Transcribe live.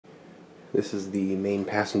This is the main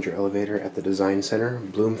passenger elevator at the Design Center,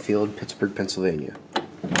 Bloomfield, Pittsburgh, Pennsylvania.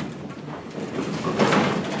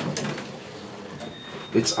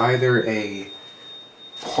 It's either a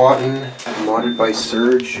Haughton modded by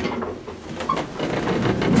Serge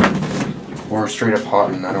or straight up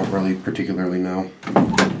Haughton. I don't really particularly know.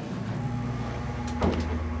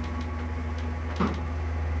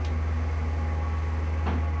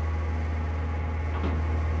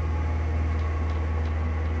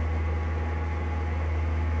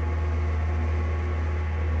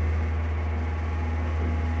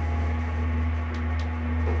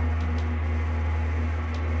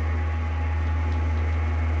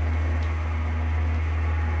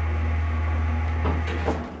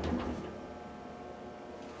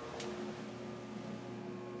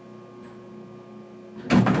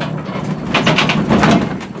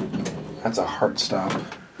 That's a hard stop.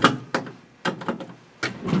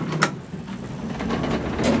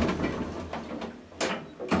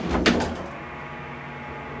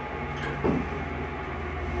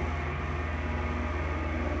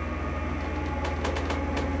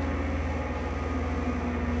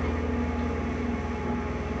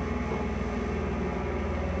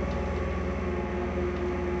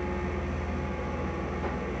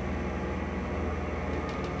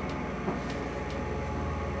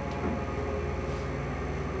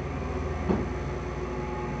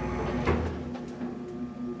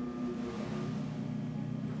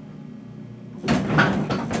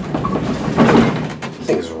 This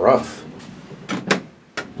thing is rough.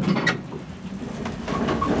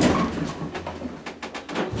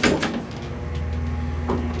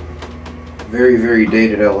 Very, very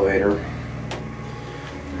dated elevator.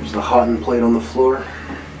 There's the Haughton plate on the floor.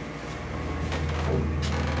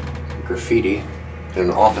 Graffiti in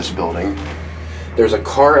an office building. There's a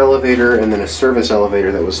car elevator and then a service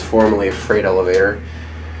elevator that was formerly a freight elevator,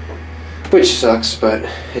 which sucks, but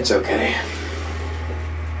it's okay.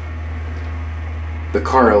 The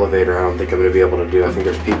car elevator I don't think I'm going to be able to do. I think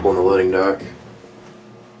there's people in the loading dock.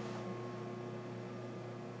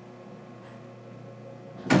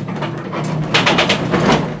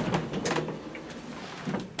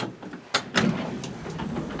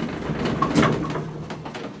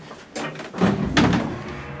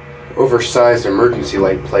 Oversized emergency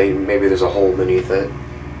light plate, maybe there's a hole beneath it.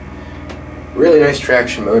 Really nice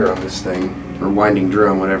traction motor on this thing, or winding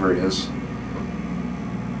drum, whatever it is.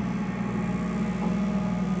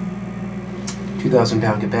 2,000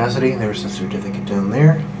 pound capacity, there's the certificate down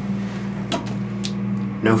there.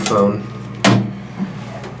 No phone.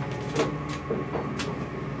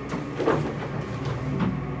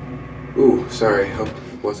 Ooh, sorry, hope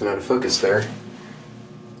it wasn't out of focus there.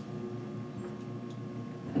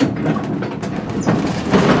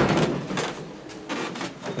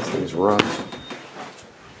 This thing's rough.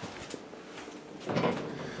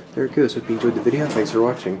 There it goes. Hope you enjoyed the video. Thanks for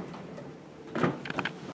watching.